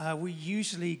We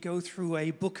usually go through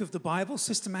a book of the Bible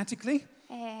systematically.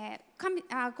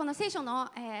 この聖書の、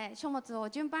書物を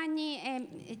順番に、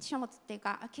書物っていう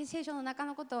か聖書の中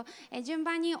のことを、順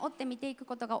番に追って見ていく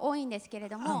ことが多いんですけれ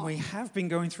ど And も、 we have been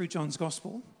going through John's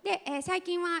Gospel. で、最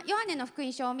近はヨハネの福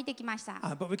音書を見てきました。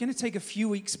But we're going to take a few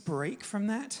weeks break from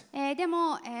that. で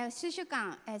も、数週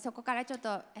間、そこからちょっ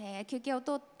と、休憩を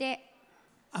取って、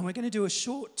And we're going to do a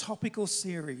short topical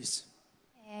series.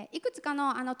 いくつか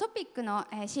の、トピックの、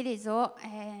シリーズを、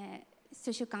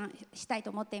数週間したいと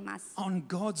思っています。On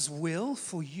God's will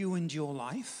for you and your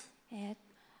life.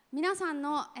 皆さん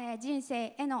の、人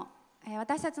生への、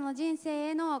私たちの人生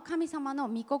への神様の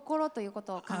御心というこ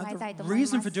とを考えたいと思いま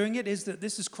す。The reason for doing it is that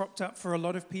this has cropped up for a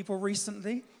lot of people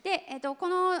recently. で、こ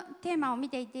のテーマを見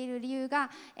ていている理由が、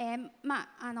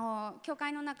教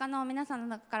会の中の皆さんの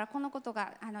中からこのこと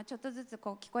がちょっとずつ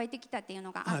こう聞こえてきたっていう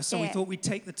のがあって、So we thought we'd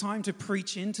take the time to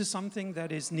preach into something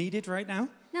that is needed right now.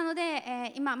 なの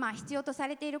で、今必要とさ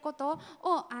れていること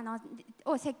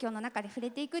を説教の中で触れ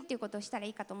ていくっていうことをしたら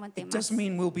いいかと思ってい It ま does す。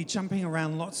mean we'll be jumping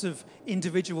around lots of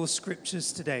individual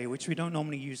scriptures today, which we don't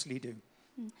normally usually do.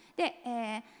 で、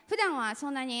普段はそ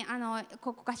んなに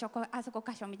ここ箇所あそこ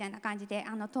箇所みたいな感じで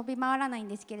飛び回らないん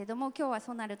ですけれども、今日は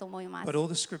そうなると思います。 But all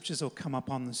the scriptures will come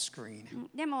up on the screen.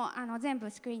 でも全部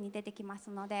スクリーンに出てきます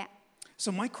ので。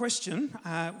So my question,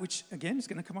 which again is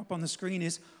going to come up on the screen,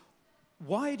 is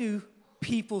why do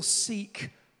people seek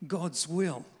God's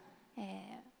will?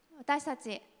 私た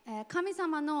ち神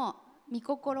様の御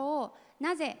心を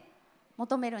なぜ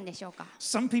求めるんでしょうか。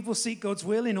 Some people seek God's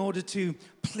will in order to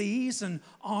please and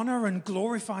honor and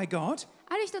glorify God.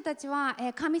 ある人たちは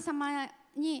神様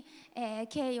に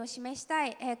敬意を示した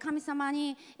い、神様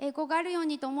に栄光があるよう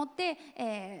にと思っ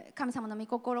て神様の御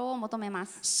心を求めま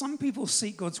す。 Some people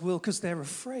seek God's will because they're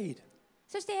afraid.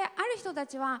 そしてある人た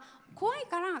ちは怖い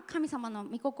から神様の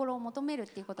御心を求めるっ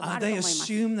ていうことがあると They 思います。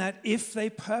 assume that if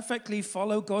they perfectly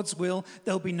follow God's will,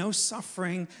 there'll be no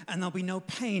suffering and there'll be no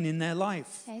pain in their life.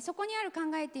 そこにある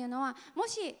考えっていうのは、も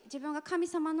し自分が神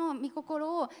様の御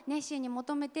心を熱心に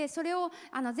求めてそれを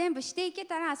全部していけ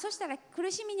たら、そしたら苦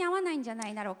しみに合わないんじゃな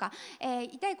いだろうか、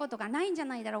痛いことがないんじゃ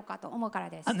ないだろうかと思うから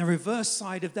です。 And the reverse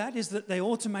side of that is that they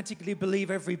automatically believe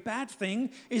every bad thing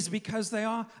is because they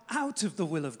are out of the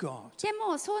will of God. で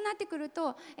もそうなってくる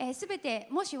と、すべて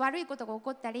もし悪いことが起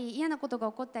こったり嫌なことが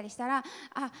起こったりしたら、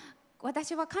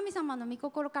私は神様の御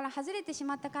心から外れてし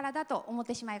まったからだと思っ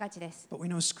てしまいがちです。 But we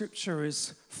know Scripture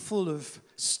is full of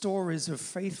stories of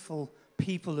faithful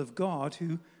people of God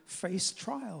who faced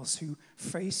trials, who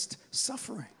faced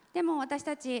suffering. でも私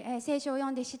たち、聖書を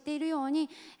読んで知っているように、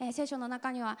聖書の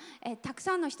中には、たく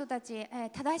さんの人たち、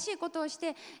正しいことをし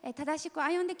て、正しく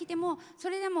歩んできてもそ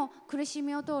れでも苦し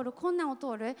みを通る、困難を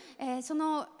通る、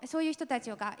そういう人たち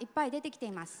がいっぱい出てきて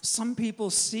います。 Some people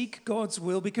seek God's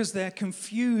will because they're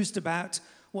confused about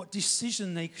what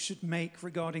decision they should make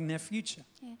regarding their future.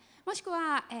 もしく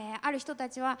は、ある人た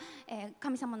ちは、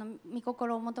神様の御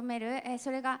心を求める、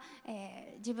それが、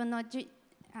自分の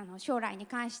将来に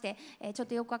関してちょっ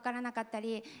とよくわからなかった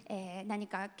り、何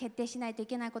か決定しないとい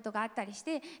けないことがあったりし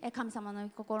て、神様の御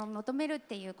心を求めるっ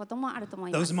ていうこともあると思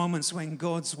います。 Those moments when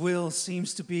God's will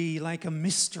seems to be like a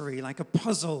mystery, like a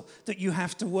puzzle that you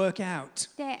have to work out.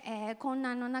 で、混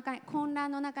乱の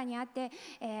中にあって、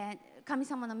神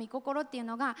様の御心っていう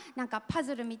のがなんかパ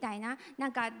ズルみたいな、な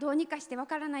んかどうにかしてわ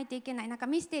からないといけない、なんか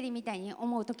ミステリーみたいに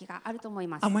思う時があると思い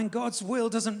ます。 And when God's will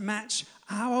doesn't match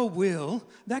our will,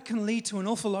 that can lead to an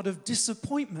awful lot of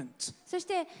disappointment. そし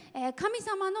て、神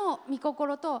様の御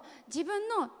心と自分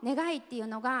の願いっていう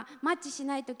のがマッチし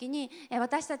ないときに、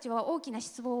私たちは大きな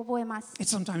失望を覚えます。 It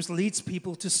sometimes leads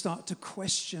people to start to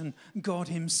question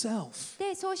God Himself.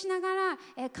 で、そうしながら、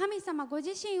神様ご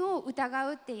自身を疑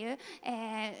うっていう、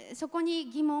そこに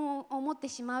疑問を持って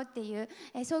しまうっていう、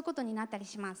そういうことになったり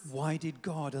します。 Why did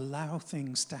God allow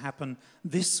things to happen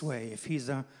this way if He's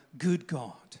a good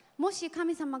God? もし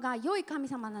神様が良い神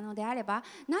様なのであれば、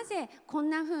なぜこ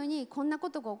んな風にこんなこ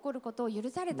とが起こることを許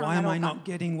されたの Why だ am ろ I うか。 not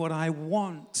getting what I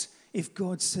want if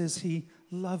God says He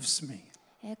loves me?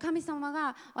 神様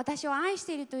が私を愛し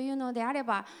ているというのであれ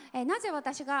ば、なぜ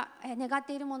私が願っ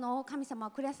ているものを神様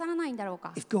はくださらないんだろう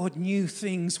か。 If God knew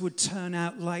things would turn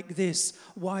out like this,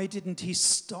 why didn't He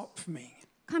stop me?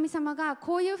 神様が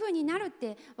こういうふうになるっ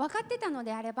て分かってたの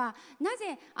であれば、な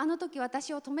ぜあの時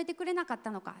私を止めてくれなかった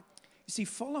のか。You see,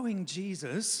 following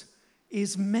Jesus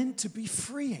is meant to be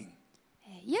freeing.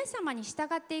 イエス様に従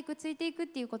っていく、ついていくっ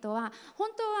ていうことは、本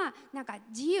当はなんか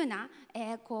自由な、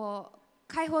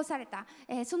解放された、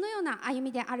そのような歩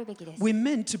みであるべきです。We're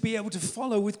meant to be able to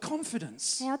follow with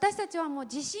confidence. 私たちはもう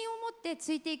自信を持っって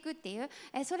ついていくっていう、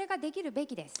それができるべ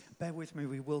きです。Bear with me,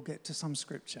 we will get to some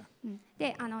scripture.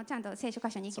 で、ちゃんと聖書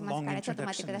箇所に行きますから、ちょっと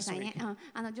待ってくださいね。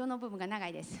序の部分が長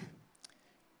いです。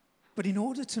But in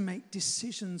order to make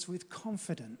decisions with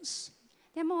confidence,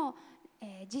 でも、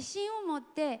自信を持っ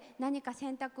て何か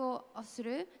選択をす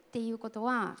るっていうこと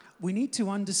は、we need to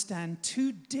understand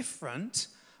two different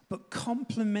but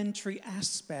complementary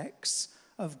aspects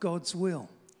of God's will.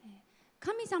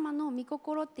 神様の御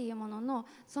心っていうものの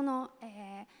その、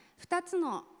2つ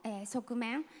の、側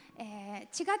面、違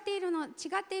って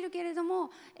いるけれども、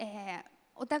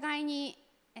お互いに、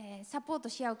サポート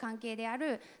し合う関係であ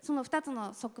るその2つ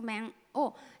の側面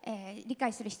を、理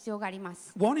解する必要がありま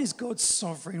す。One is God's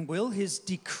sovereign will, His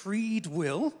decreed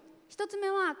will. 一つ目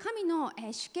は神の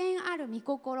主権ある御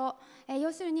心、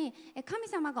要するに神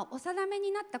様がお定め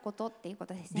になったことっていうこ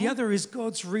とですね。The other is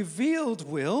God's revealed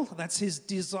will, that's His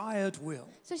desired will.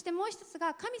 そしてもう一つ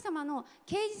が神様の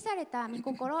掲示された御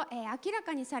心、明ら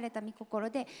かにされた御心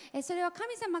で、それは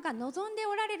神様が望んで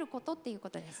おられることっていうこ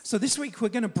とです。So this week we're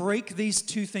going to break these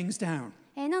two things down.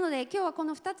 なので今日はこ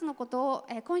の2つのことを、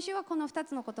今週はこの2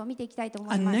つのことを見ていきたいと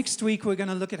思い And ます。 next week we're going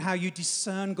to look at how you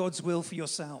discern God's will for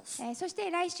yourself. そし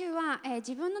て来週は、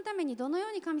自分のためにどのよ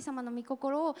うに神様の御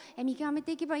心を、見極め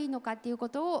ていけばいいのかというこ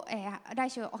とを、来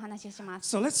週お話ししま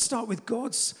す。 So let's start with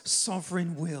God's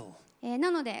sovereign will.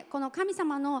 なのでこの神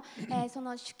様の、そ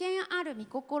の主権ある御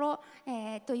心、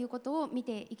ということを見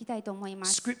ていきたいと思いま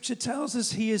す。 Scripture tells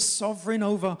us He is sovereign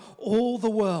over all the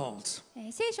world.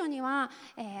 聖書には、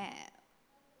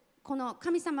この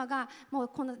神様がもう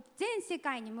この全世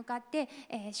界に向かって、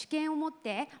主権を持っ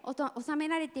て治め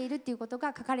られているということ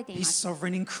が書かれていま He's す。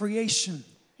 sovereign in creation.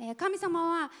 神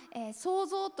様は、創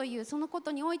造というそのこ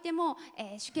とにおいても、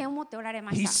主権を持っておられ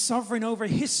まし He's た。 sovereign over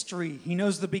history. He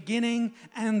knows the beginning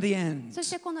and the end. そし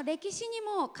てこの歴史に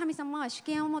も神様は主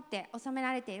権を持って治め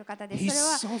られている方です。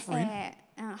 He's それ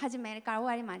は、始めから終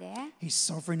わりまで。 He's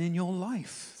sovereign in your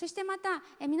life. そしてまた、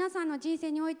皆さんの人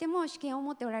生においても主権を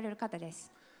持っておられる方で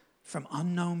す。 From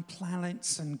unknown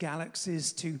planets and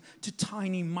galaxies to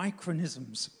tiny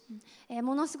micronisms.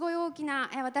 ものすごい大きな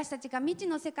私たちが未知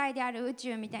の世界である宇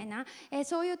宙みたいな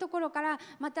そういうところから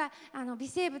また微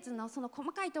生物のその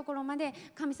細かいところまで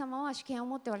神様は主権を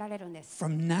持っておられるんです。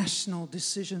 From national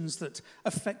decisions that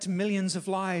affect millions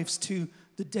of lives to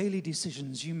the daily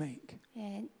decisions you make.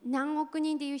 何億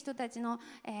人でいう人たちの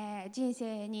人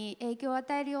生に影響を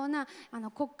与えるような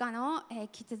国家の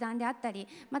決断であったり、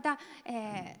また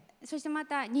そしてま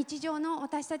た日常の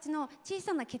私たちの小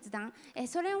さな決断、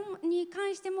それに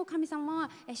関しても神様は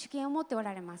主権を持ってお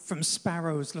られます。 From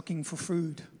sparrows looking for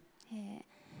food.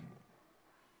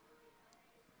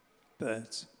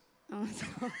 Birds. そう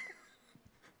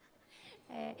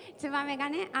ツバメが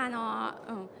ね、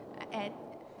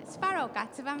スパローか、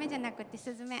ツバメじゃなくて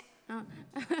スズメ、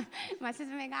まあスズ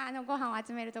メがご飯を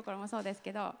集めるところもそうです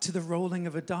けど、 To the rolling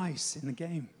of a dice in the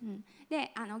game.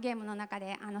 でゲームの中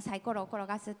でサイコロを転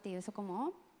がすっていうそこ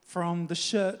も、 From the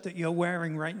shirt that you're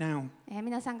wearing right now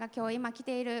皆さんが今着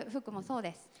ている服もそう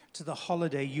です。 to the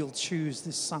holiday you'll choose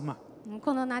this summer.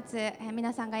 この夏、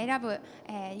皆さんが選ぶ、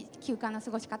休暇の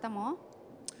過ごし方も、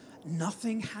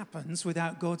 Nothing happens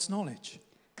without God's knowledge.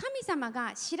 神様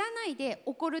が知らないで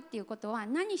起こるっていうことは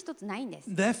何一つないんです。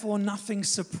 Therefore, nothing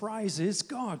surprises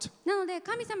God. なので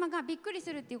神様がびっくり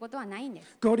するっていうことはないんで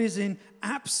す。 God is in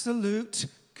absolute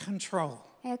control.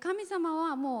 神様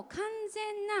はもう完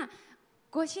全な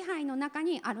ご支配の中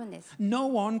にあるんです。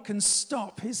 No one can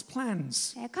stop His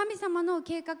plans. 神様の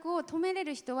計画を止めれ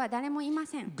る人は誰もいま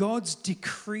せん。 God's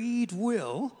decreed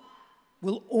will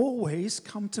always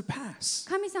come to pass.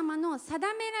 神様の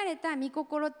定められた御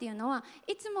心っていうのは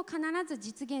いつも必ず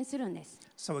実現するんです。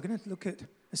 So we're going to look at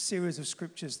a series of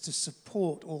scriptures to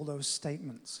support all those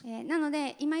statements. なの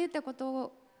で今言ったこ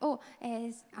とを、ベ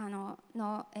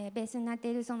ースになっ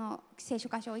ているその聖書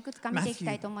箇所をいくつか見ていき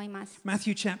たいと思います。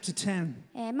 Matthew chapter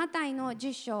 10. マタイの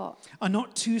10章。 Are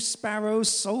not two sparrows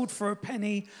sold for a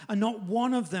penny, and not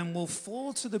one of them will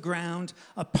fall to the ground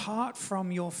apart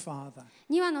from your Father?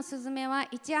 2羽のスズメは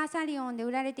1アサリオンで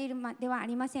売られているではあ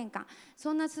りませんか。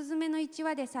そんなスズメの1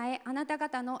羽でさえあなた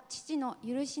方の父の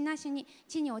許しなしに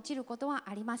地に落ちることは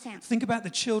ありません。 Think about the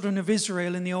children of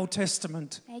Israel in the Old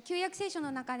Testament. 旧約聖書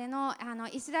の中での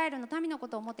イスラエルの民のこ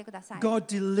とを思ってください。 God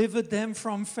delivered them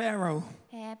from Pharaoh.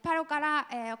 パロから、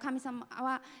神様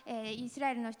は、イス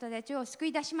ラエルの人たちを救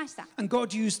い出しました。 And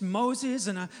God used Moses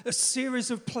and a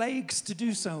series of plagues to do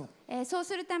so. そう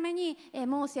するために、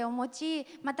モーセを用い、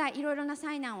またいろいろな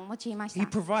災難を用いまし He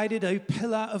た。 provided a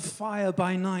pillar of fire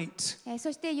by night.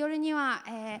 そして夜には、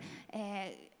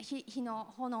火の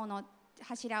炎の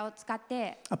柱を使っ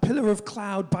て、a pillar of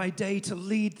cloud by day to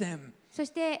lead them. そし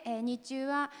て、日中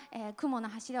は、雲の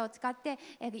柱を使って、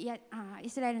イ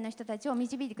スラエルの人たちを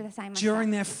導いてくださいました。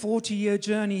During their 40-year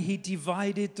journey, he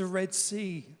divided the Red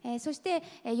Sea. そして、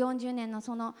40年の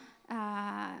その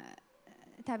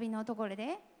旅のところ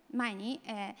で前に、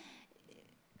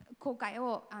航海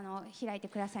を開いて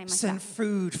くださいました。Sent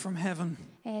food from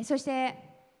heaven. そして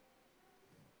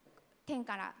天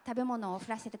から食べ物を降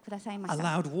らせてくださいました。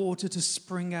 Allowed water to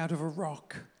spring out of a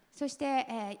rock. そし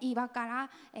て、岩から、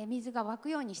水が湧く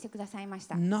ようにしてくださいまし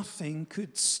た。 Nothing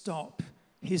could stop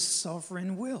his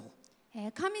sovereign will.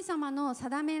 神様の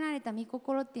定められた御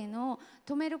心っていうのを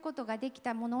止めることができ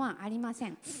たものはありませ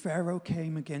ん。 Pharaoh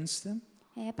came against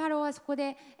them. パロはそこ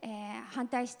で、反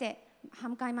対して歯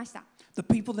向かいました。 The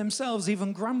people themselves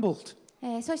even grumbled,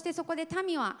 そしてそこで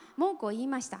民は文句を言い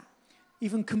ました。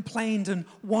 even complained and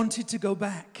wanted to go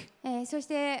back. そし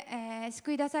て、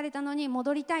救い出されたのに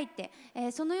戻りたいって、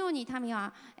そのように民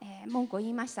は、文句を言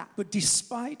いました。 But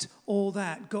despite all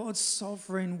that, God's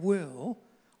sovereign will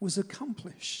was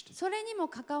accomplished. それにも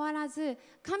かかわらず、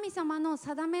神様の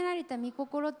定められた御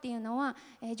心っていうのは、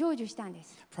成就したんで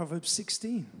す。 Proverbs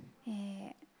 16.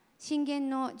 箴言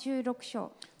の16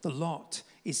章。 The lot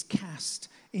is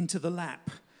cast into the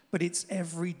lap, but its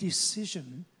every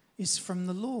decision is from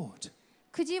the Lord.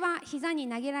 くじは膝に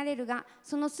投げられるが、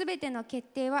そのすべての決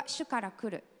定は主から来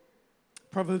る。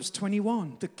 Proverbs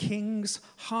 21. The king's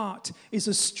heart is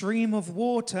a stream of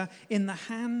water in the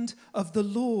hand of the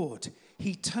Lord.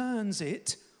 He turns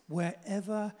it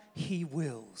wherever he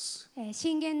wills.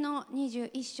 箴言の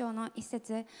21章の一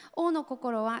節。王の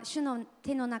心は主の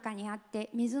手の中にあって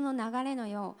水の流れの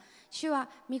よう。主は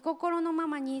御心のま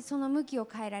まにその向きを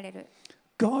変えられる。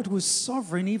 God was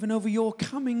sovereign even over your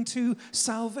coming to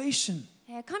salvation.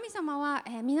 神様は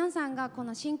皆さんがこ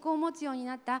の信仰を持つように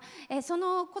なったそ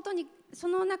の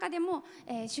中でも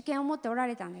主権を持っておら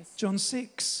れたんです。 John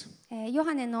 6. ヨ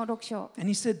ハネの6章。 And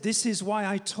he said, This is why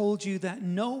I told you that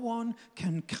no one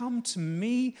can come to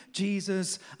me,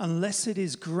 Jesus, unless it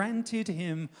is granted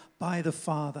him by the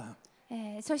Father.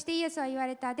 そしてイエスは言わ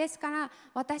れた。ですから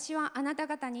私はあなた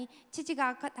方に父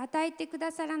が与えてく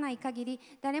ださらない限り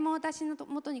誰も私の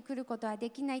もとに来ることはで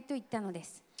きないと言ったので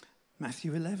す。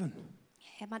 Matthew 11.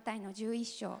 マタイの11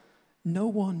章。 No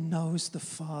one knows the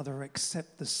Father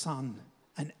except the Son,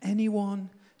 and anyone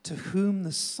to whom the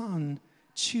Son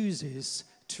chooses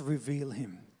to reveal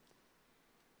him.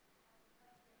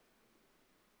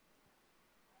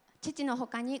 父の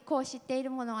他に子を知ってい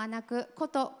るものはなく、子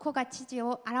と子が父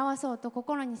を表そうと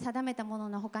心に定めたもの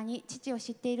の他に父を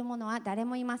知っているものは誰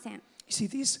もいません。You see,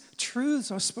 these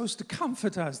truths are supposed to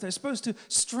comfort us. They're supposed to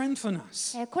strengthen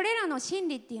us. これらの真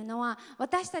理っていうのは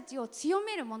私たちを強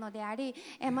めるものであり、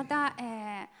また、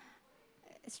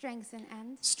strengthen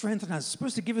and Strengthen us. It's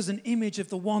supposed to give us an image of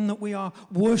the one that we are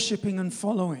worshipping and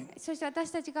following. そして私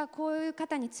たちがこういう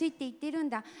方についていっているん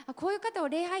だ、こういう方を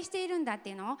礼拝しているんだっ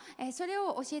ていうのを、それ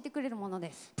を教えてくれるもの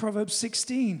です。 Proverbs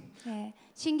 16.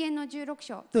 箴言の16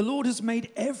章。 The Lord has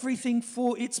made everything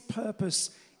for its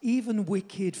purpose, even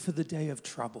wicked for the day of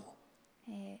trouble.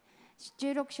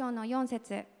 16章の4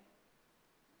節。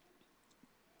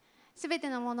すべて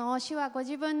のものを主はご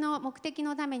自分の目的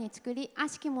のために作り、悪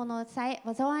しきものさえ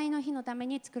災いの日のため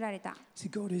に作られた。 See,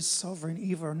 God is sovereign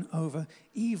even over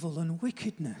evil and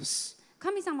wickedness.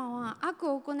 神様は悪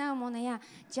を行う者や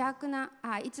邪悪な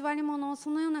偽り者、そ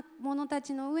のような者た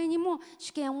ちの上にも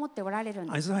主権を持っておられるん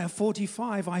です。 Isaiah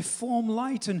 45, I form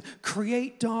light and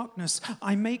create darkness.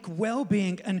 I make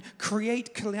well-being and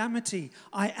create calamity.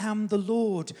 I am the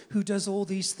Lord who does all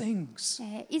these things.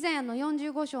 イザヤの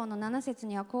45章の7節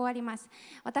にはこうあります。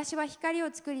私は光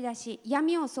を作り出し、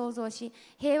闇を創造し、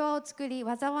平和を作り、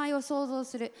災いを創造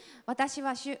する。私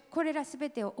は主、これらす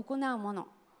べてを行うもの。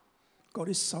God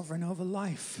is sovereign over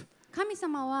life, 神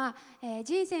様は、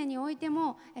人生において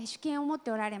も、主権を持っ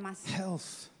ておられます。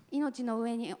 health, 命の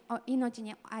上に命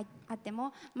にあって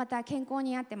も、また健康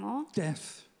にあっても、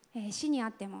 death. 死にあ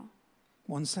っても。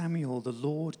 1 Samuel, the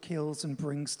Lord kills and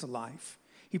brings to life.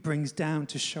 He brings down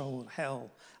to Sheol,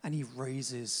 hell, and he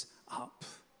raises up.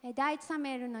 第一サム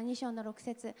エルの2章の6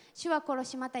節。主は殺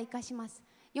しまた生かします。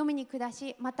読みに下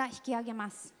しまた引き上げま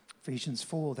す。Ephesians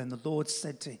 4, then the Lord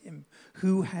said to him,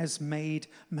 Who has made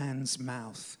man's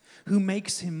mouth? Who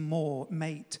makes him more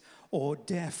mate or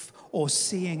deaf or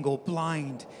seeing or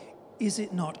blind? Is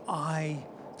it not I,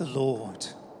 the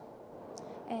Lord?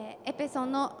 エペソ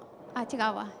の違う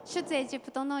わ。出エジ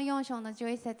プトの4章の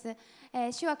11節。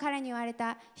主は彼に言われ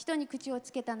た。人に口を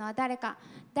つけたのは誰か。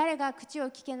誰が口を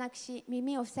聞けなくし、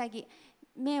耳を塞ぎ、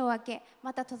目を開け、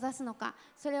また閉ざすのか。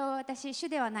それは私、主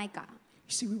ではないか。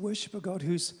see, we worship a God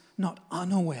who's not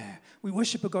unaware. We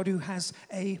worship a God who has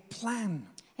a plan.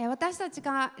 私たち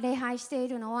が礼拝してい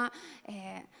るのは、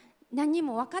何に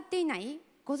も分かっていない、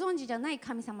ご存知じゃない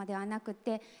神様ではなく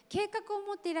て、計画を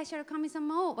持っていらっしゃる神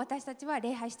様を私たちは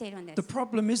礼拝しているんです。The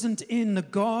problem isn't in the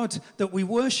God that we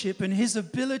worship and his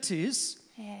abilities.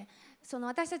 その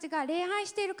私たちが礼拝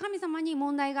している神様に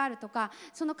問題があるとか、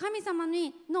その神様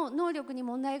の能力に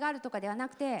問題があるとかではな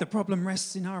くて、 The problem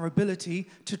rests in our ability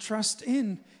to trust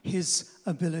in his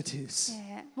abilities.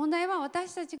 問題は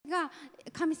私たちが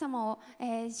神様を、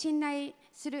信頼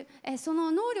する、その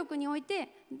能力に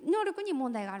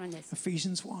問題があるんです。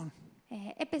Ephesians 1.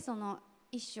 エペソの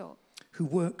1章。Who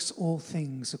works all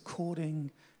things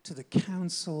according to the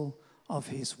counsel of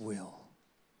his will.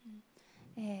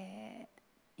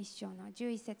 1章の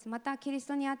11節、またキリス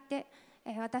トにあって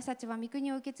私たちは御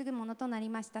国を受け継ぐものとなり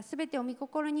ました。すべてを御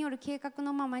心による計画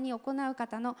のままに行う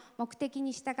方の目的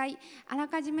に従い、あら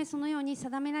かじめそのように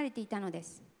定められていたので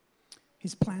す。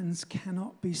 His plans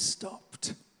cannot be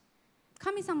stopped.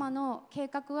 神様の計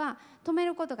画は止め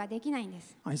ることができないんで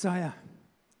す。 Isaiah.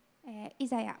 イ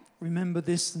ザヤ。 Remember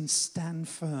this and stand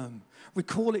firm.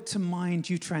 Recall it to mind,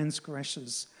 you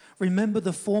transgressors. Remember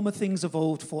the former things of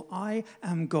old, for I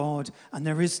am God and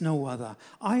there is no other.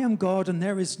 I am God and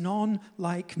there is none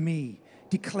like me,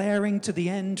 declaring to the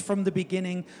end from the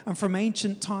beginning and from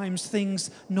ancient times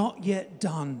things not yet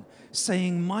done,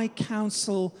 saying, My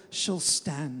counsel shall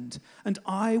stand and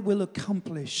I will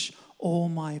accomplish all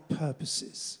my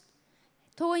purposes.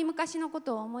 遠い昔のこ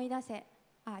とを思い出せ。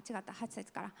違った、8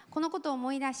節から。このことを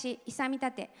思い出し、勇み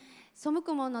立て、背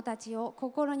く者たちを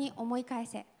心に思い返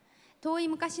せ。遠い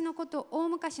昔のこと、大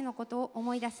昔のことを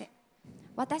思い出せ。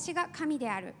私が神で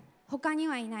ある。他に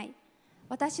はいない。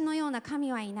私のような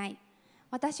神はいない。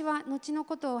私は後の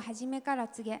ことを初めから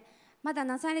告げ、まだ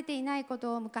なされていないこ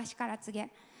とを昔から告げ、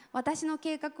私の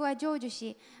計画は成就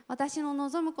し、私の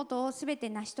望むことをすべて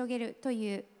成し遂げると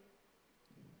いう。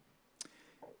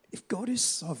If God is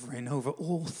sovereign over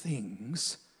all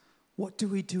things, what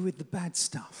do we do with the bad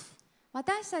stuff?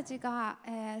 私たちが、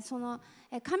その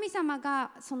神様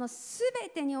がそのすべ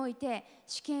てにおいて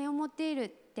主権を持っているっ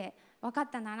て分かっ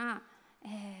たなら、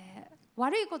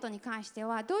悪いことに関して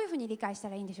はどういうふうに理解した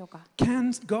らいいんでしょうか。 Can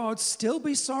God still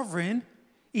be sovereign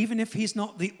even if he's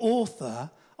not the author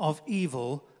of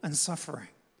evil and suffering?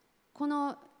 こ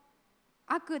の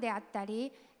悪であった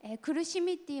り、苦し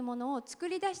みっていうものを作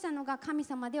り出したのが神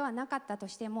様ではなかったと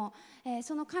しても、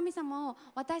その神様を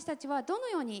私たちはどの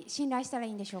ように信頼したらい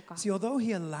いんでしょうか。 See, although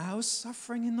he allows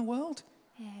suffering in the world,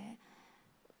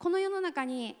 この世の中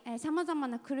にさまざま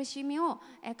な苦しみを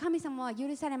神様は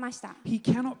許されました。 he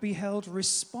cannot be held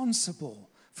responsible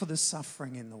for the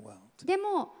suffering in the world. で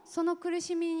もその苦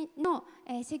しみの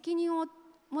責任を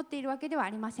持っているわけではあ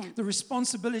りません。 The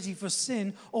responsibility for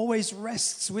sin always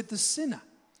rests with the sinner.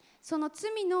 その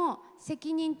罪の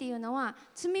責任っていうのは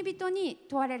罪人に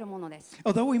問われるものです。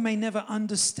 Although we may never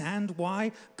understand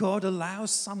why God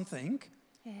allows something,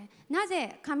 な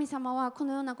ぜ神様はこ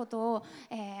のようなことを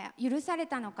許され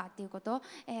たのかっていうことを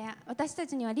私た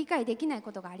ちには理解できない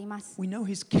ことがあります。 we know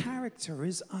his character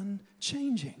is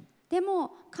unchanging. で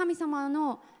も神様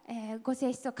のご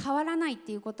性質は変わらないっ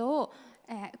ていうことを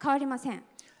変わりません。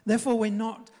 Therefore, we're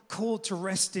not called to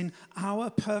rest in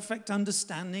our perfect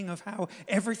understanding of how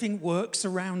everything works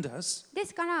around us. で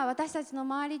すから私たちの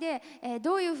周りで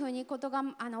どういうふうにことが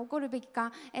起こるべき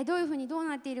か、どういうふうにどう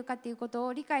なっているかということ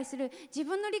を理解する自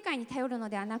分の理解に頼るの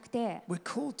ではなくて、 We're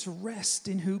called to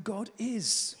rest in who God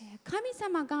is. 神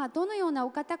様がどのようなお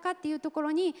方かっていうとこ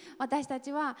ろに私た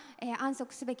ちは安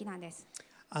息すべきなんです。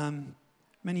Many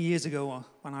years ago,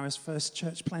 when I was first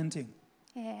church planting,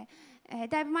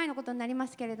 だいぶ前のことになりま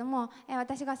すけれども、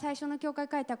私が最初の教会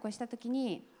開拓をしたとき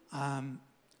に、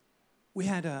we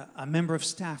had a member of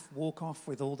staff walk off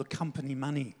with all the company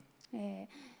money.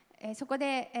 そこ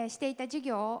でしていた授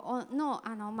業の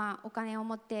お金を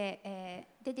持って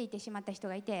出て行ってしまった人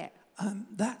がいて、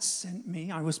That sent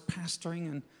me, I was pastoring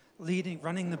and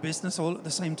running the business all at the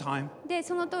same time. で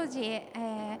その当時、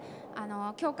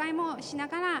教会もしな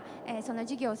がら、その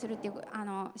授業をするっていう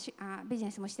ビジ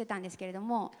ネスもしてたんですけれど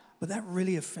も、 But that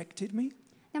really affected me.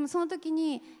 でもその時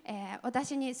に、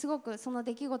私にすごくその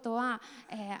出来事は、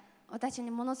私に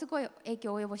ものすごい影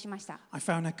響を及ぼしました。I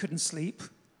found I couldn't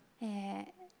sleep.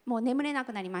 もう眠れな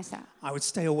くなりました。 I would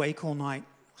stay awake all night,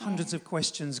 hundreds of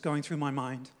questions going through my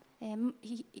mind.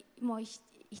 もう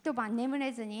一晩眠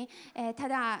れずに、た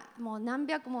だもう何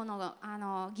百もの、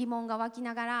疑問が湧き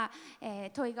ながら、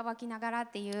問いが湧きながらっ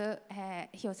ていう、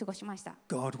日を過ごしました。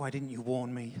 God, why didn't you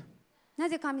warn me? な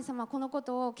ぜ神様はこのこ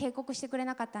とを警告してくれ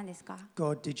なかったんですか。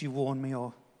 God, did you warn me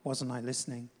or wasn't I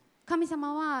listening? 神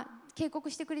様は警告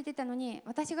してくれてたのに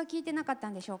私が聞いてなかった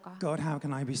んでしょうか。 God, how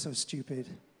can I be so stupid?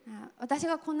 私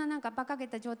がこんななんか馬鹿げ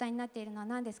た状態になっているのは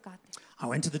何ですかって。 I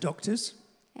went to the doctors,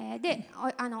 で、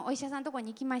お医者さんのところ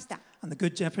に行きました。 and the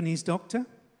good Japanese doctor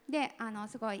で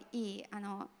すごいいい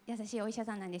優しいお医者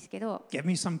さんなんですけど、 gave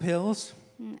me some pills,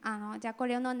 じゃあこ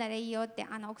れを飲んだらいいよって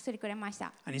お薬くれまし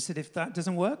た。 and he said, if that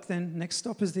doesn't work, then next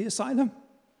stop is the asylum.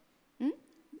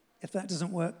 If that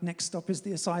doesn't work, next stop is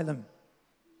the asylum.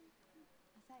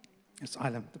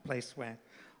 Asylum, the place where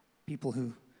people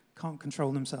who can't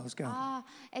control themselves go.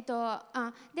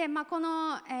 で、こ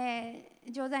の、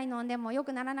錠剤飲んでも良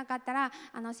くならなかったら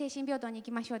精神病棟に行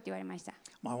きましょうって言われました。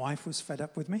 My wife was fed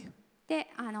up with me. で、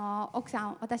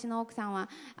私の奥さんは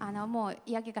もう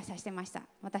嫌気がさしてました。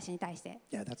私に対して。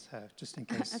Yeah, that's her, just in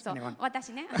case そう anyone.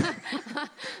 私ね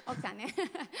奥さんね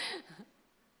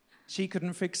She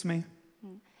couldn't fix me.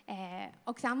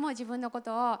 奥さんも自分のこ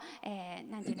とを、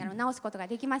なんていうんだろう、直すことが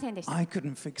できませんでした。 I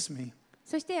couldn't fix me.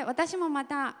 そして私もま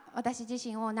た私自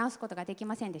身を直すことができ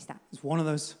ませんでした。 It's one of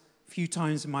those few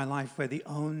times in my life where the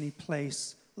only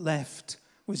place left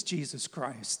was Jesus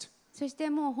Christ. そして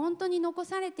もう本当に残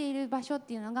されている場所っ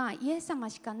ていうのがイエス様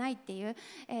しかないっていう、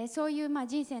そういう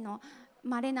人生の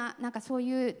稀ななんかそう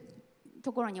いう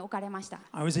ところに置かれました。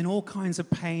 I was in all kinds of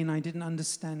pain. I didn't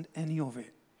understand any of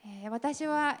it. 私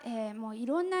は、もうい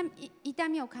ろんな痛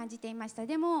みを感じていました。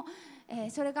でも、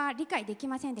それが理解でき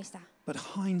ませんでした。 But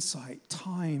hindsight,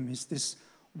 time is this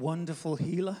wonderful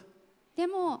healer. で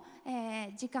も、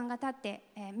時間が経っ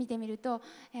て、見てみると、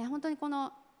本当にこ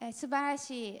の、素晴ら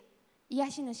しい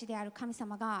癒し主である神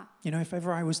様が、You know, if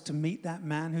ever I was to meet that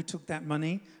man who took that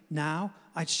money, now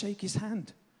I'd shake his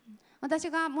hand. 私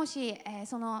がもし、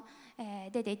その、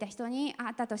出ていた人に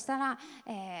会ったとしたら、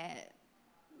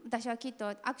私はきっと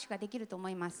握手ができると思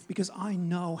います。 Because I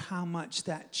know how much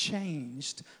that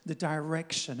changed the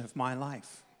direction of my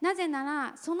life. なぜな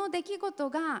らその出来事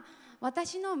が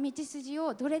私の道筋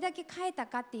をどれだけ変えた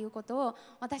かっていうことを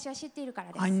私は知っているか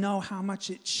らです。 I know how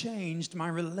much it changed my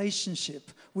relationship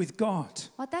with God.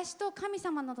 私と神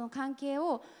様との関係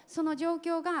をその状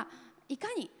況がいか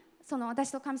にその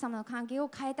私と神様の関係を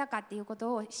変えたかっていうこ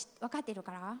とを分かっている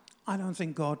から。 I don't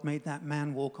think God made that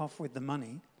man walk off with the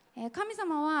money. 神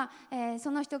様は、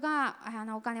その人が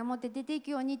お金を持って出てい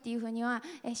くようにっていうふうには、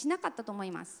しなかったと思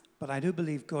います。 But I do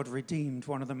believe God redeemed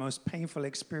one of the most painful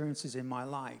experiences in my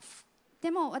life. で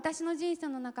も私の人生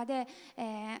の中で、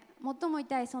最も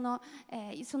痛いその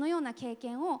ような経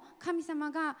験を神様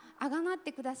があがなっ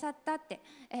てくださったって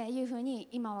いうふうに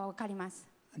今は分かります。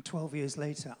 And 12 years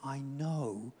later, I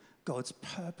know God's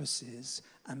purposes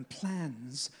and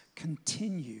plans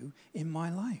continue in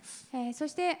my life. そ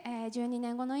して、12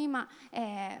年後の今、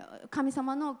神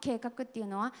様の計画っていう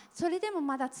のはそれでも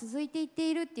まだ続いていっ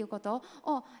ているっていうこと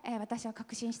を、私は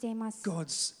確信しています。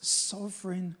 God's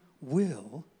sovereign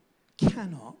will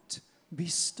cannot be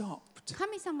stopped.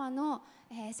 神様の、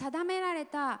定められ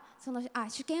たその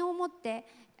主権を持って、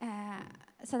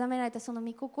定められたその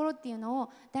御心っていうのを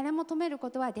誰も止める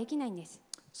ことはできないんです。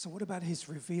So what about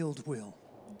his revealed will?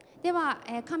 では、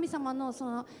神様のそ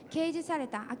の掲示され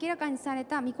た明らかにされ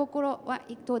た御心は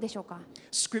どうでしょうか。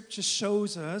 Scripture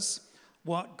shows us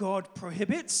what God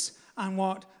prohibits and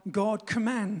what God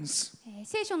commands.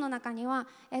 聖書の中には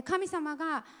神様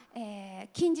が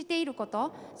禁じているこ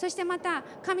と、そしてまた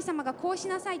神様がこうし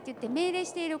なさいって言って命令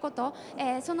していること、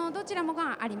そのどちらも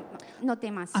が載って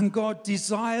います。 And God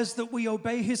desires that we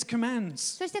obey his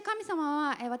commands. そして神様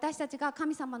は私たちが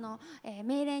神様の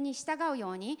命令に従う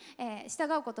ように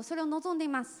従うこと、それを望んでい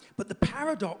ます。 But the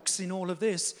paradox in all of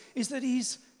this is that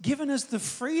he's given us the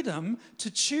freedom to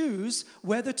choose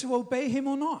whether to obey him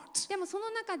or not. でもそ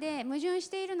の中で矛盾し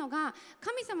ているのが、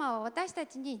神様は私た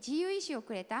ちに自由意志を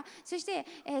くれた。そして、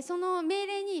その命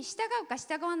令に従うか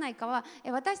従わないかは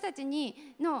私たち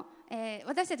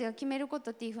が決めること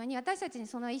っていうふうに、私たちに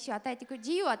その意志を与えてくれ、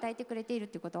自由を与えてくれている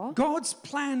ということ。 God's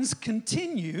plans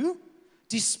continue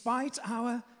despite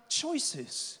our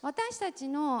choices. 私たち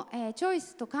の、チョイ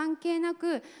スと関係な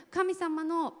く神様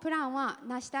のプランは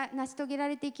成し遂げら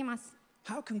れていきます。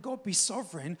 How can God be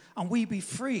sovereign and we be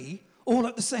free all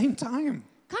at the same time?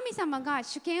 神様が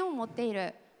主権を持ってい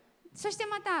る。そして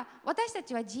また私た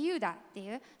ちは自由だって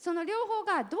いう、その両方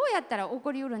がどうやったら起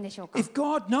こりうるんでしょうか。 If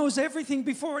God knows everything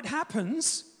before it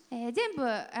happens, 全部、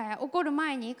起こる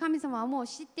前に神様はもう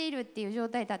知っているっていう状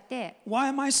態だって、 why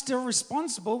am I still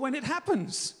responsible when it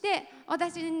happens? で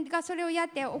私がそれをやっ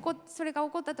てそれが起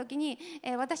こった時に、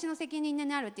私の責任に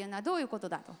なるっていうのはどういうこと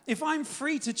だと。If I'm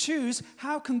free to choose,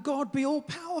 how can God be all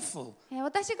powerful?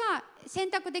 私が選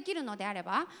択できるのであれ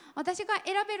ば、私が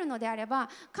選べるのであれば、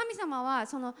神様は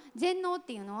その全能っ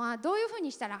ていうのはどういうふうに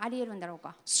したらありえるんだろう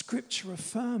か。Scripture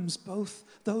affirms both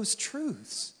those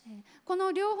truths. こ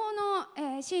の両方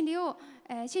の真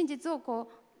実を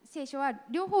聖書は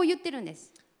両方言ってるんで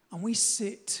す。And we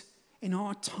sit in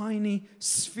our tiny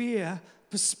sphere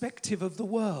perspective of the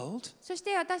world. そし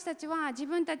て私たちは自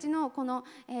分たちのこの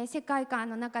世界観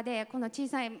の中で、この小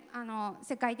さい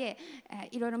世界で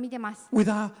いろいろ見てます。With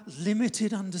our limited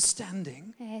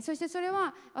understanding. そしてそれ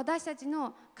は私たち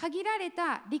の限られ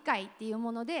た理解っていう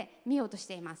もので見ようとし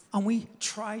ています。And we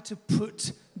try to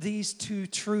put these two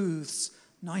truths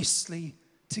nicely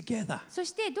together. そ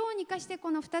してどうにかしてこ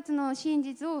の2つの真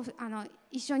実を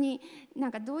一緒に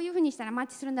どういうふうにしたらマッ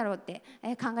チするんだろうって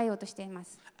考えようとしていま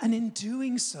す。And in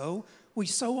doing so, we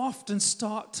so often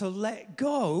start to let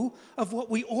go of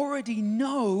what we already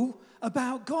know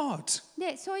about God.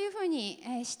 で、そういうふうに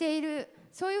している、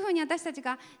そういうふうに私たち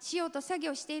がしようと作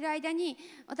業している間に、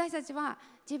私たちは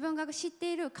自分が知っ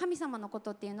ている神様のこ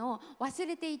とっていうのを忘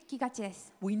れていきがちで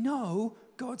す。We know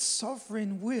God's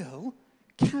sovereign will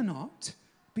cannot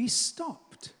be stopped.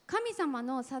 神様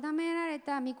の定められ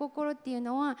た御心っていう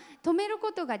のは止める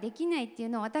ことができないっていう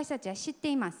のを私たちは知って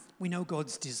います。We know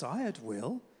God's desired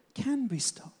will can be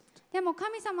stopped. でも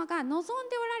神様が望ん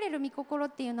でおられる御心っ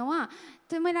ていうのは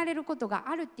止められることが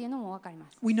あるっていうのも分かりま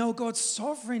す。We know God's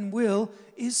sovereign will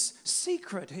is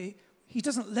secret. He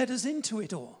doesn't let us into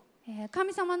it all.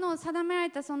 神様の定められ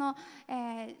たその、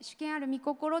主権ある御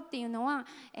心っていうのは、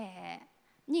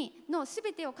の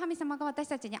全てを神様が私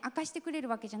たちに明かしてくれる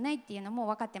わけじゃないっていうのも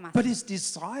分かってます。But His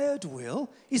desired will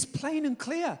is plain and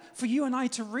clear for you and I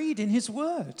to read in His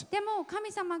Word. でも神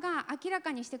様が明ら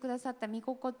かにしてくださった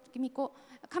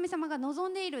神様が望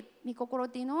んでいる御心っ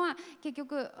ていうのは結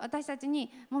局私たちに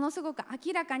ものすごく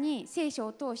明らかに聖書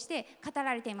を通して語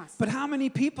られています。But how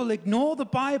many people ignore the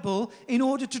Bible in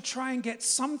order to try and get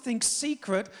something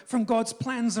secret from God's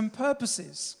plans and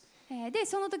purposes? で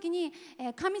その時に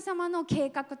神様の計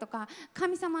画とか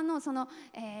神様のその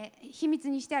秘密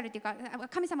にしてあるというか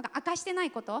神様が明かしてない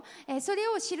ことそれ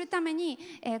を知るために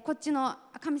こっちの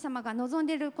神様が望ん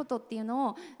でいることっていうの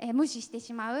を無視して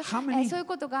しまうそういう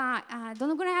ことがど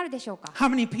のぐらいあるでしょうか。 How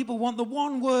many people want the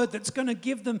one word that's going to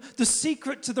give them the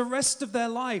secret to the rest of their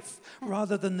life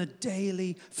rather than the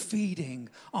daily feeding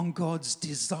on God's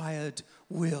desired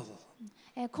will?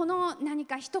 この何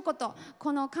か一言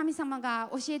この神様が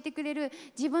教えてくれる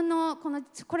自分の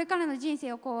これからの人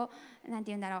生をなん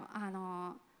て言うんだろう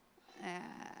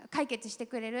解決して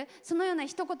くれるそのような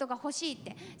一言が欲しいっ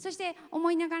てそして思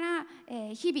いながら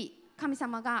日々神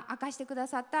様が明かしてくだ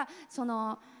さったそ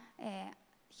の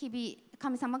日々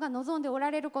神様が望んでお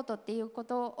られることっていうこ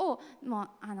とをもう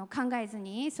考えず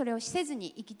にそれをせず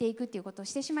に生きていくっていうことを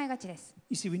してしまいがちです。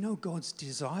You see, we know God's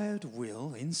desired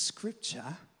will in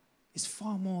Scripture is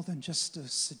far more than just a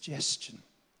suggestion.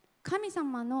 神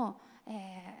様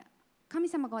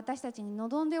が私たちに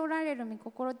望んでおられる御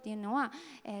心っていうのは、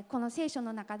この聖書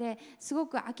の中ですご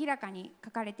く明らかに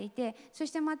書かれていてそ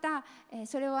してまた、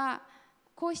それは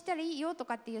こうしたらいいよと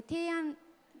かっていう提案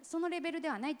そのレベルで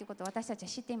はないということを私たちは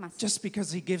知っています。 Just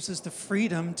because He gives us the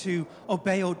freedom to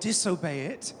obey or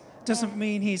disobey it doesn't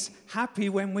mean He's happy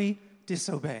when we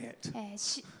disobey it.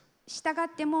 従っ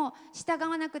ても従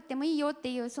わなくてもいいよっ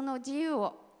ていうその自由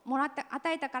を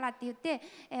与えたからって言って、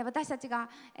私たちが、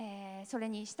それ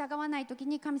に従わないとき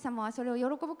に神様はそれを喜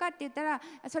ぶかって言ったら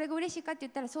それが嬉しいかって言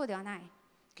ったらそうではない。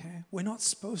Okay? We're not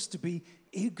supposed to be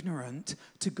ignorant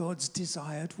to God's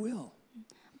desired will.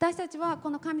 私たちはこ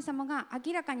の神様が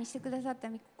明らかにしてくださった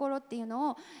御心っていう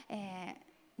のを、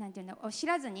なんていうの知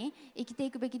らずに生きて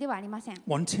いくべきではありません。1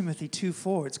 Timothy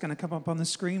 2:4, it's going to come up on the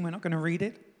screen, we're not going to read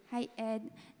it. はい、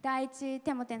第一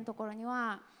テモテのところに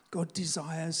は God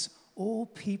desires all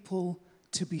people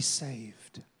to be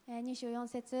saved. 2章4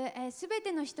節すべ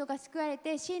ての人が救われ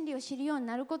て真理を知るように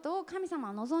なることを神様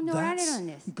は望んでおられるん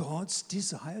です。That's God's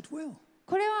desired will.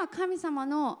 これは神様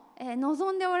の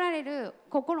望んでおられる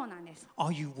心なんです。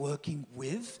Are you working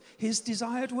with His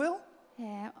desired will?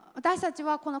 私たち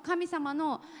はこの神様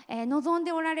の望ん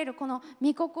でおられるこの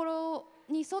御心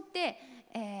に沿って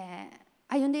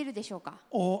歩んでいるでしょうか。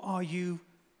 Or are you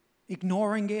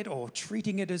ignoring it or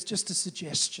treating it as just a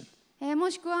suggestion?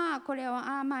 もしくはこれを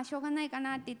まあしょうがないか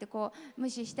なって言って無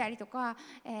視したりとか、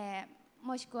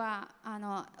もしくは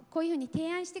こういうふうに提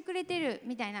案してくれてる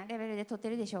みたいなレベルで取って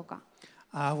るでしょうか。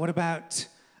What about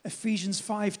Ephesians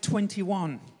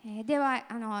 5:21? では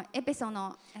エペソ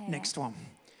の、Next one.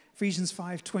 Ephesians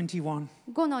 5:21.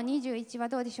 5の21は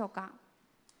どうでしょうか。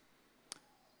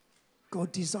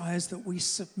 God desires that we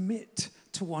submit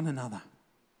to one another.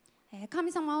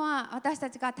 神様は私た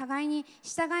ちが互いに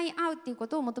従い合うというこ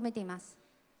とを求めています。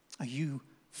 Are you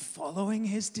following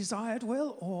His desired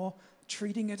will or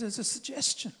treating it as a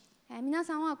suggestion? 皆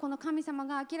さんはこの神様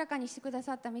が明らかにしてくだ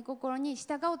さった御心に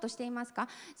従おうとしていますか、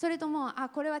それとも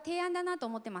これは提案だなと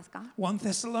思ってますか。 1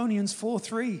 Thessalonians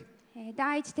 4:3.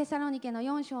 第一テサロニケの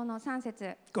4章の3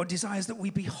節。 God desires that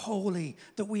we be holy,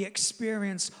 that we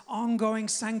experience ongoing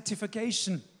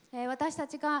sanctification. 私た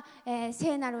ちが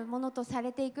聖なるものとさ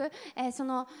れていく、そ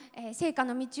の聖化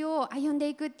の道を歩んで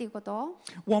いくっていうこと。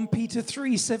1 Peter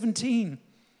 3:17.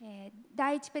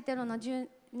 第一ペテロの17。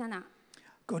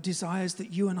 God desires that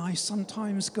you and I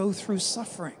sometimes go through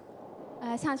suffering.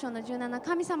 3章の17、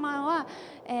神様は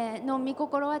の御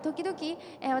心は時々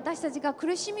私たちが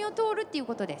苦しみを通るっていう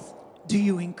ことです。Do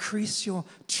you increase your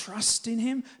trust in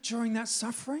Him during that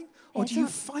suffering, or do you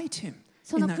fight Him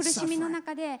そ in の that 苦しみの suffering?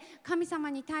 中で神様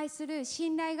に対する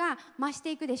信頼が増し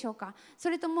ていくでしょうか。そ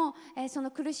れともその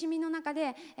苦しみの中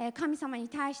で神様に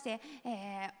対して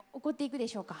怒っていくで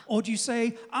しょうか。 Or do you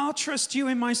say, I'll trust you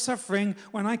in my suffering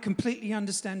when I completely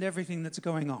understand everything that's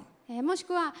going on? もし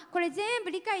くはこれ全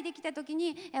部理解できたとき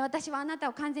に私はあなた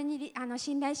を完全に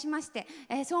信頼しまして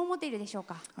そう思っているでしょう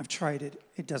か。 I've tried it,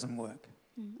 it doesn't work.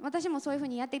 私もそういうふう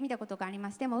にやってみたことがあり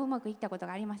ます。でもうまくいったこと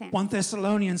がありません。 1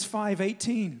 Thessalonians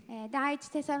 5:18. 第一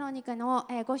テサロニカの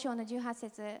5章の18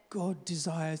節。 God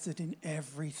desires that in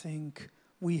everything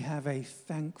we have a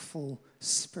thankful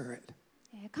spirit.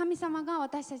 神様が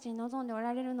私たちに望んでお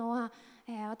られるのは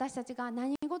私たちが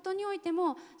何事において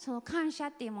もその感謝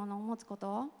っていうものを持つこ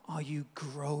と。 Are you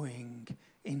growing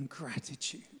in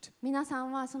gratitude? 皆さ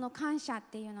んはその感謝っ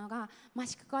ていうのが増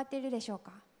し加わっているでしょう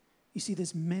か。 You see,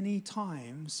 there's many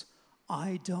times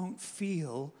I don't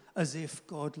feel as if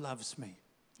God loves me.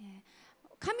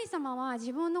 神様は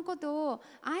自分のことを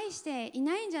愛して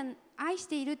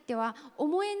いるっては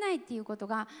思えないっていうこと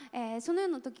が、そのよ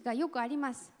うな時がよくあり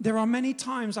ます。 There are many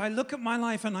times I look at my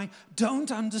life and I don't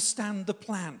understand the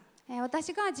plan.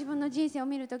 私が自分の人生を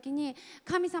見るときに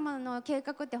神様の計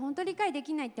画って本当に理解で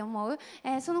きないって思う、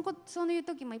そういう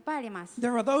時もいっぱいあります。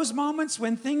 There are those moments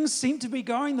when things seem to be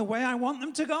going the way I want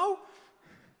them to go.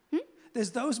 There's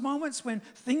those moments when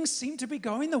things seem to be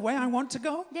going the way I want to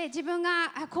go. で自分が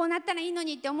こうなったらいいの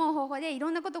にって思う方法でいろ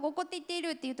んなことが起こっていっている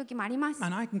っていう時もあります。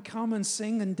 And I can come and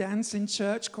sing and dance in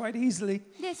church quite easily.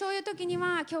 でそういう時に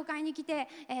は教会に来て、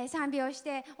賛美をし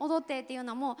て踊ってっていう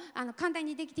のも簡単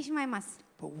にできてしまいます。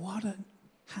 But what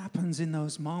happens in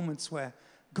those moments where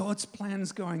God's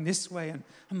plan's going this way and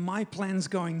my plan's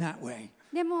going that way?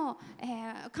 でも、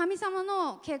神様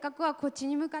の計画はこっち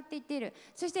に向かっていっている。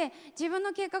そして自分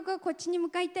の計画はこっちに向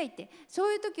かいたいって、そ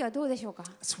ういう時はどうでしょうか。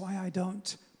 That's why I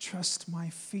don't trust my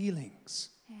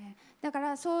feelings. だか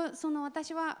ら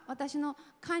私は私の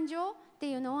感情って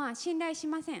いうのは信頼し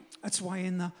ません。 That's why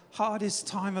in the hardest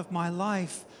time of my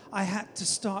life, I had to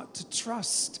start to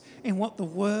trust in what the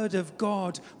Word of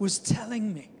God was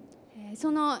telling me.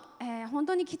 本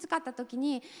当にきつかった時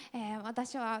に、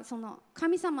私はその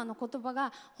神様の言葉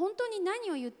が本当に何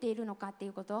を言っているのかってい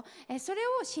うこと、それ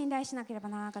を信頼しなければ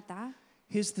ならなかった。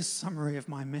 Here's the summary of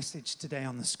my message today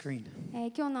on the screen.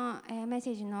 今日の、メッ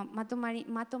セージのまと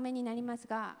めになります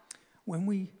が、 When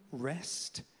we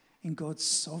rest in God's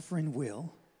sovereign will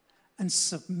and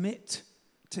submit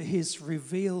to His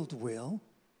revealed will,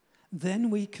 then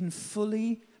we can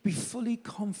be fully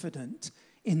confident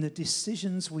in the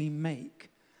decisions we make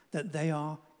that they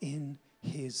are in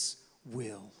His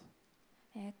will.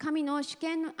 神の主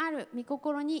権のある御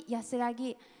心に安ら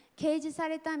ぎ、掲示さ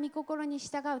れた御心に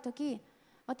従うとき、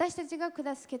私たちが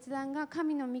下す決断が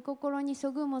神の御心に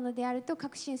そぐうものであると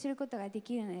確信することがで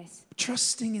きるのです。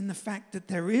 Trusting in the fact that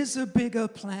there is a bigger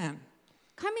plan.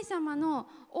 神様の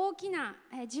大きな、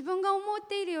自分が思っ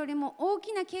ているよりも大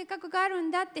きな計画がある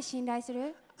んだって信頼す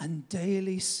る。 And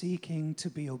daily seeking to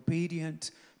be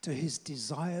obedient to His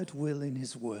desired will in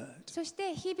His word. そし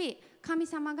て日々神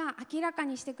様が明らか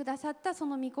にしてくださったそ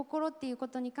の御心っていうこ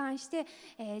とに関して、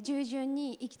従順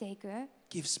に生きていく。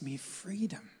 Gives me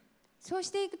freedom, そう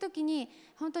していくときに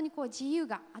本当に自由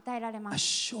が与えられます。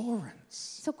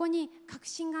 assurance, そこに確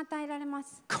信が与えられま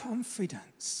す。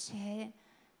 confidence.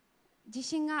 自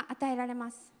信が与えられ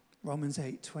ます。 Romans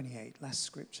 8:28,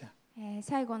 last scripture.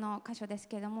 最後の箇所です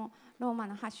けれども、ローマ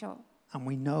の8章。 And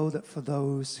we know that for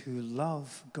those who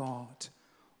love God,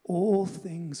 all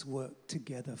things work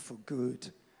together for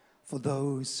good, for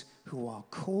those who are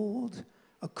called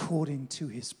according to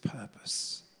His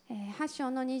purpose. 8章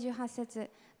の28節、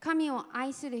神を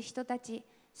愛する人たち、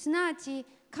すなわち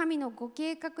神のご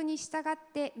計画に従っ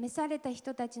て召された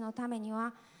人たちのために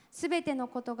は、すべての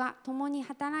ことが共に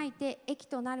働いて益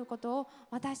となることを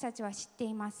私たちは知って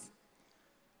います。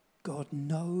God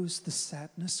knows the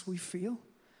sadness we feel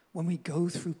when we go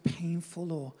through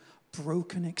painful or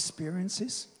broken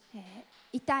experiences.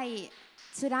 痛い、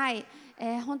辛い、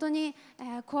本当に、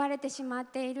壊れてしまっ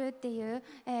ているっていう、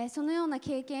そのような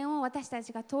経験を私た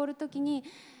ちが通るときに、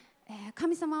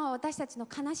神様は私たちの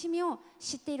悲しみを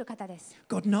知っている方です。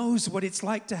God knows what it's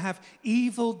like to have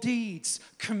evil deeds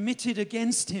committed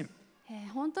against him.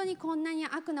 本当にこんなに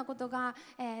悪なことが、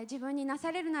自分にな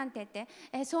されるなんてって、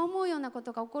そう思うようなこ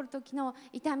とが起こる時の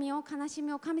痛みを悲し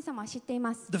みを神様は知ってい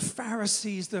ます。The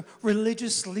Pharisees, the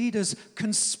religious leaders,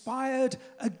 conspired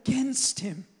against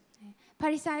him. パ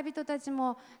リサイ人たち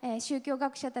も、宗教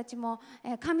学者たちも、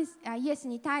イエス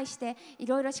に対してい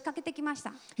ろいろ仕掛けてきまし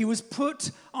た。He was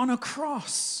put on a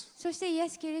cross. そしてイエ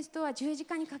ス・キリストは十字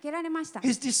架にかけられました。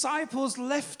His disciples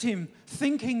left him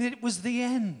thinking that it was the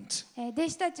end. 弟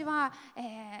子たちは、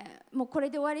もうこれ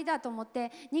で終わりだと思っ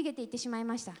て逃げていってしまい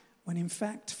ました。When in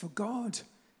fact, for God,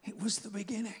 it was the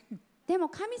beginning. でも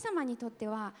神様にとって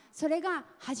はそれが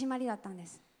始まりだったんで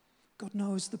す。God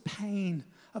knows the pain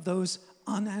of those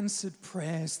unanswered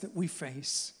prayers that we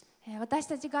face. 私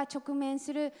たちが直面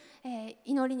する、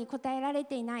祈りに応えられ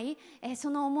ていない、そ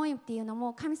の思いっていうの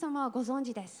も神様はご存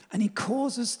知です。And He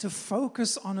calls us to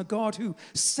focus on a God who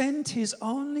sent His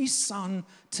only Son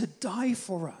to die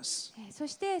for us. そ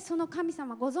してその神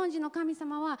様、ご存知の神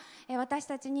様は、私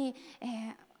たちに、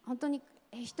本当に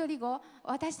一人子、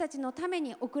私たちのため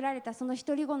に送られたその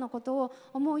一人子のことを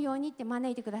思うようにって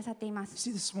招いてくださっています。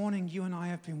See, this morning you and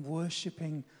I have been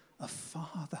worshiping a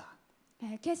Father.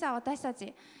 今朝私た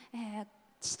ち、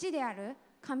父である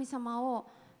神様を、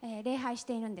礼拝し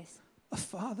ているんです。A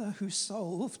Father who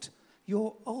solved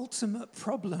your ultimate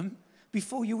problem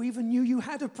before you even knew you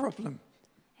had a problem.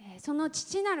 その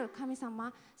父なる神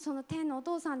様、その天のお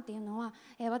父さんっていうのは、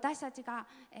私たちが、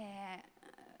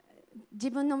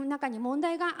自分の中に問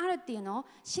題があるっていうのを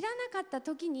知らなかった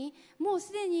時に、もう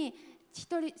すでに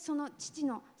その父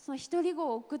のその一人子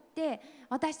を送って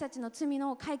私たちの罪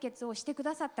の解決をしてく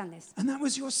ださったんです。And that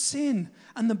was your sin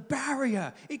and the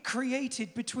barrier it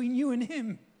created between you and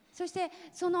Him. そして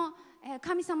その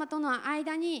神様との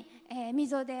間に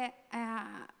溝で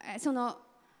その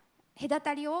隔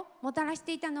たりをもたらし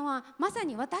ていたのはまさ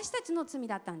に私たちの罪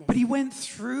だったんです。But He went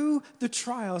through the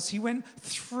trials, He went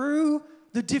through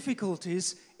the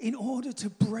difficulties in order to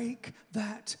break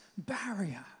that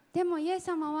barrier. でもイエス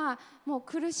様はもう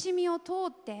苦しみを通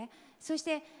って、そし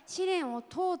て試練を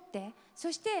通って、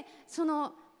そしてそ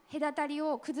の隔たり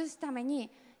を崩すために、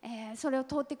それを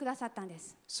通ってくださったんで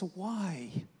す。So why,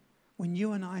 when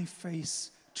you and I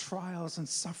face trials and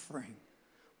suffering,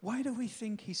 why do we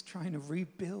think He's trying to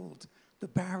rebuild the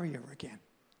barrier again?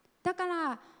 だか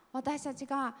ら私たち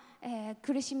が、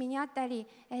苦しみにあったり、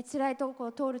辛いところ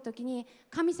を通るときに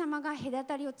神様が隔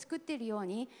たりを作っているよう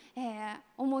に、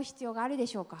思う必要があるで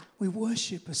しょうか。We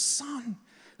worship a Son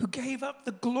who gave up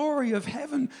the glory of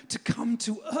heaven to come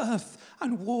to earth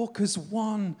and walk as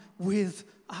one with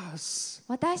us.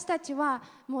 私たちは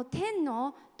もう天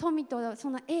の富とそ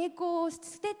の栄光を捨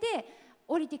てて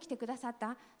降りてきてくださっ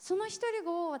たその一人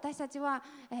子を私たちは、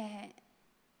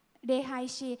礼拝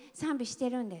し賛美して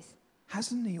いるんです。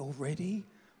Hasn't He already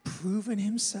proven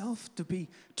Himself to be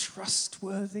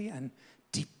trustworthy and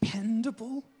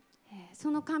dependable?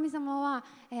 その神様は、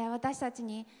私たち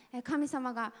に神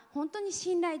様が本当に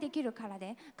信頼できる方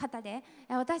で、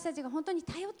私たちが本当に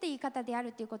頼っていい方であ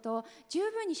るということを十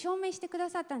分に証明してくだ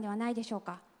さったのではないでしょう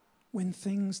か。When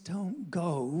things don't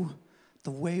go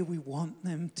the way we want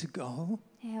them to go,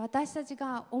 私たち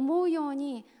が思うよう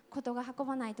にことが運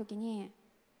ばないときに、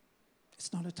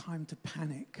it's not a time to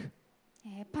panic.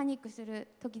 パニックする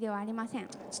時ではありません。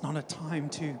It's not a time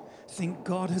to think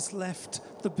God has left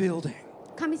the building.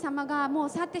 神様がもう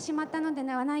去ってしまったので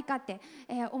はないかって、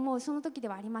思うその時で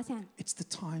はありません。It's the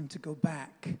time to go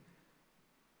back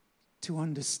to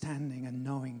understanding and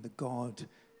knowing the God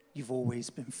you've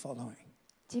always been following.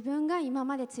 自分が今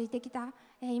までついてきた、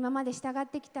今まで従っ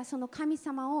てきたその神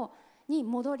様に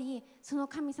戻り、その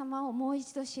神様をもう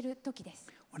一度知る時です。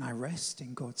When I rest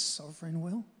in God's sovereign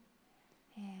will,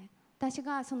 私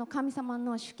がその神様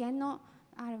の主権の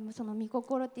あるその御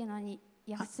心っていうのに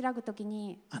安らぐとき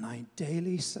に、and I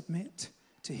daily submit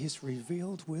to His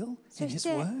revealed will in そ His し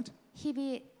て word,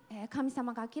 日々神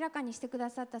様が明らかにしてく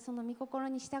ださったその御心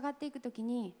に従っていくとき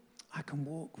に、I can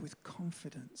walk with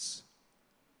confidence,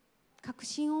 確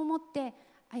信を持って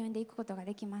歩んでいくことが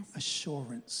できます。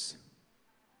assurance,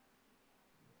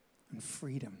 and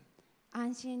freedom.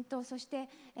 安心とそして、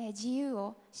自由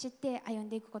を知って歩ん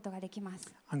でいくことができま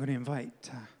す。I'm going to invite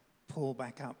Paul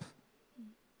back up.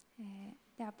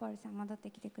 ではポールさん戻って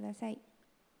きてください。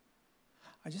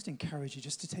I just encourage you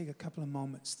just to take a couple of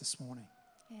moments this morning.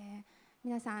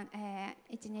 皆さん、1、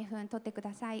2分取ってく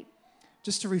ださい。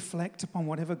Just to reflect upon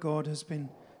whatever God has been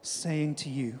saying to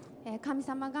you. 神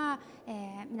様が、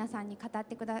皆さんに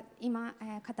今、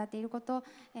語っていること、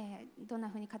どんな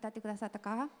ふうに語ってくださった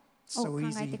かを So 考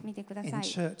easy えてみてくだ in さい。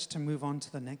 church to move on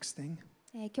to the next thing.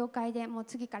 教会でもう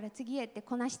次から次へって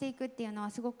こなしていくっていうのは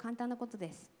すごく簡単なこと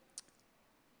です。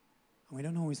And we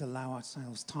don't always allow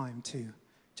ourselves time to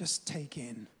just take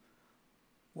in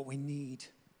what we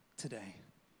need today.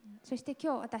 そして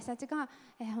今日私たちが、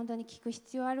本当に聞く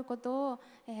必要あることを、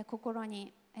心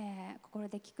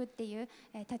で聞くっていう、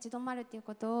立ち止まるっていう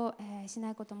ことを、しな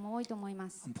いことも多いと思いま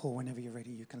す。And Paul, whenever you're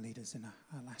ready, you can lead us in our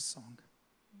last song.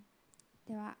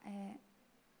 では、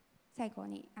最後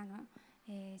に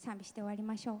賛美して終わり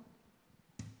ましょう。